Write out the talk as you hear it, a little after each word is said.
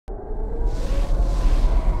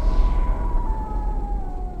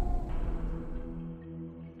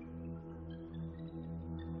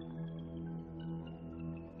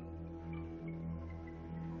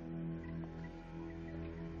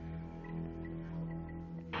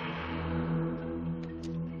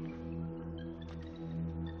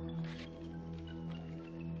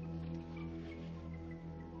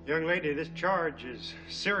Young lady, this charge is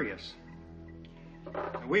serious.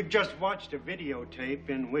 We've just watched a videotape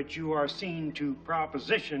in which you are seen to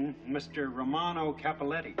proposition Mr. Romano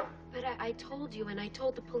Cappelletti. But I told you, and I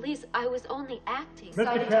told the police, I was only acting.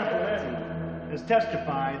 Mr. Cappelletti has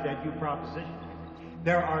testified that you propositioned him.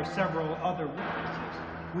 There are several other witnesses.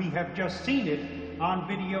 We have just seen it on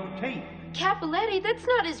videotape. Cappelletti? That's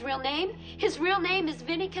not his real name. His real name is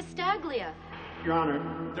Vinnie Castaglia. Your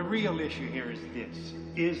Honor, the real issue here is this.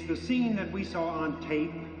 Is the scene that we saw on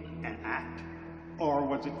tape an act, or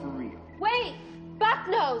was it for real? Wait! Buck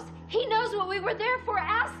knows! He knows what we were there for.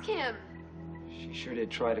 Ask him! She sure did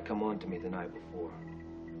try to come on to me the night before.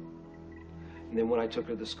 And then when I took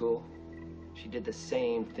her to school, she did the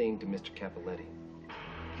same thing to Mr. Cappelletti.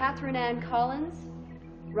 Catherine Ann Collins,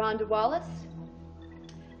 Rhonda Wallace,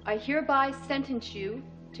 I hereby sentence you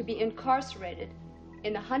to be incarcerated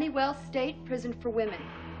in the Honeywell State Prison for Women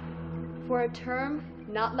for a term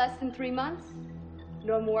not less than 3 months,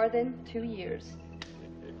 nor more than 2 years.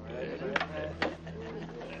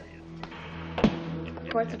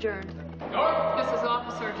 Court's adjourned. This is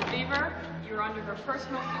Officer DeVever. You're under her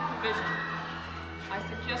personal supervision. I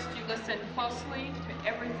suggest you listen closely to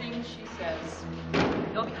everything she says.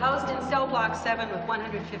 You'll be housed in cell block 7 with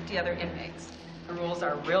 150 other inmates. The rules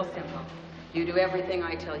are real simple. You do everything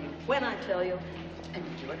I tell you, when I tell you, and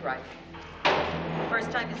you do it right.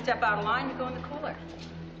 First time you step out of line, you go in the cooler.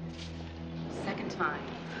 Second time,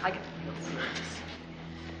 I get real serious.